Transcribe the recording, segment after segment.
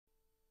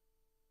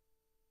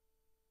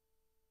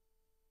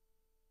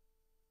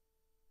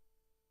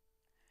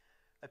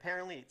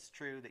Apparently, it's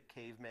true that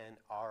cavemen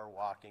are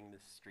walking the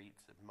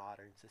streets of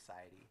modern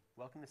society.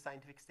 Welcome to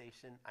Scientific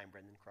Station. I'm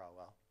Brendan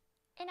Crawwell.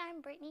 And I'm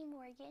Brittany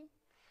Morgan.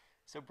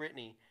 So,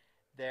 Brittany,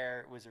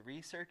 there was a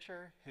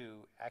researcher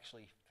who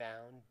actually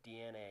found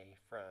DNA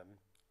from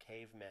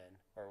cavemen,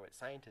 or what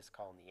scientists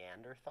call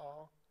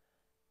Neanderthal,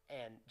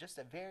 and just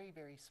a very,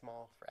 very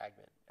small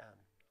fragment,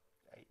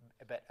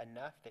 but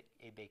enough that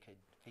they could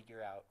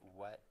figure out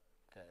what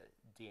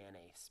the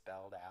DNA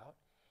spelled out.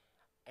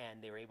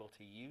 And they were able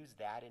to use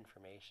that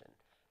information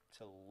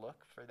to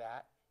look for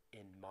that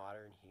in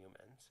modern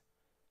humans.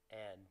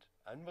 And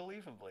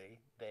unbelievably,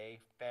 they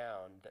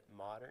found that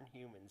modern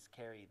humans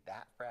carry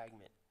that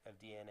fragment of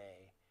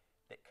DNA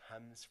that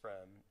comes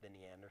from the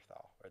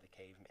Neanderthal or the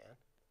caveman.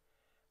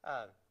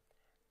 Uh,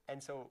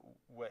 and so,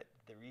 what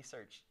the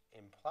research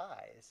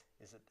implies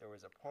is that there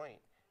was a point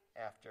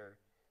after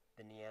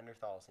the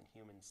Neanderthals and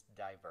humans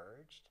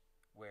diverged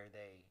where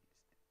they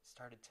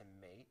started to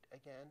mate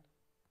again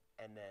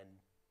and then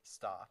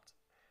stopped.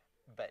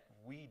 But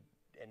we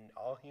and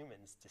all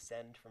humans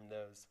descend from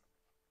those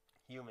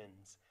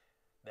humans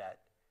that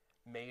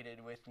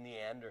mated with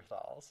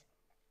Neanderthals,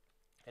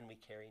 and we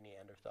carry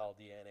Neanderthal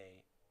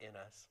DNA in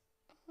us.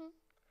 Hmm.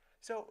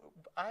 So,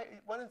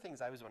 one of the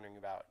things I was wondering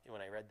about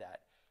when I read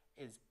that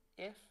is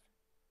if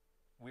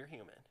we're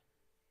human,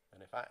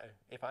 and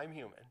if I'm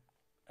human,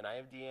 and I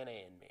have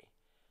DNA in me,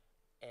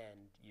 and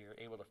you're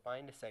able to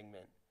find a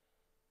segment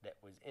that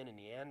was in a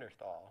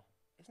Neanderthal,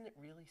 isn't it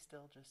really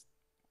still just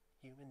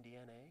human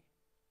DNA?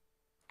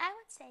 I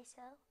would say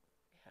so.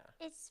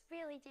 Yeah, It's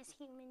really just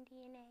human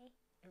DNA.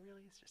 it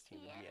really is just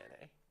human Yeah.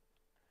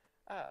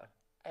 DNA.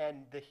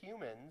 And the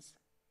humans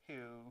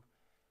who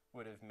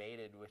would have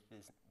mated with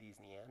these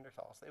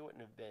Neanderthals, they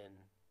wouldn't have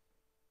been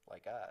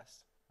like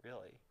us,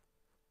 really.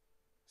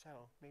 So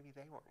maybe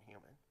they weren't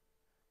human.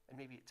 And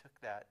maybe it took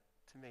that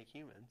to make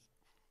humans.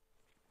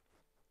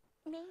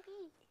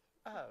 Maybe.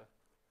 Oh,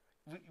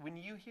 when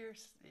you hear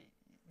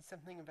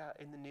something about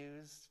in the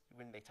news,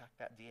 when they talk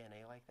about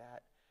DNA like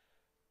that,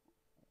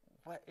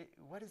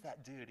 what does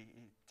that do?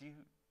 Do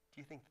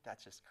you think that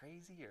that's just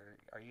crazy, or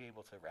are you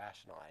able to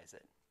rationalize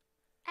it?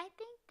 I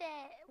think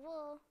that,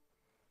 well,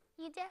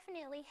 you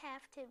definitely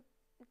have to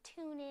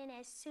tune in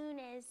as soon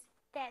as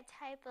that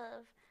type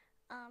of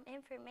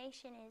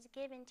information is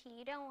given to you.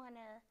 You don't want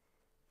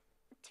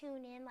to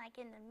tune in like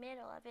in the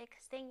middle of it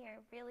because then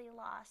you're really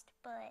lost.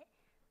 But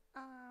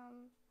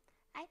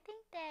I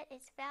think that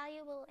it's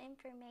valuable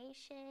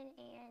information,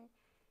 and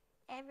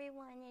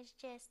everyone is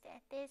just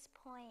at this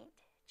point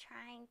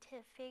trying to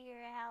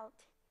figure out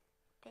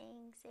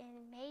things,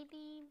 and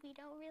maybe we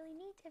don't really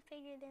need to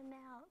figure them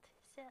out.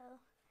 So,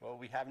 Well,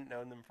 we haven't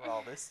known them for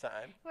all this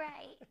time.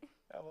 right.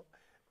 Well,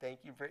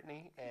 thank you,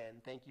 Brittany,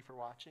 and thank you for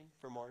watching.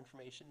 For more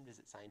information,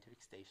 visit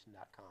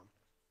scientificstation.com.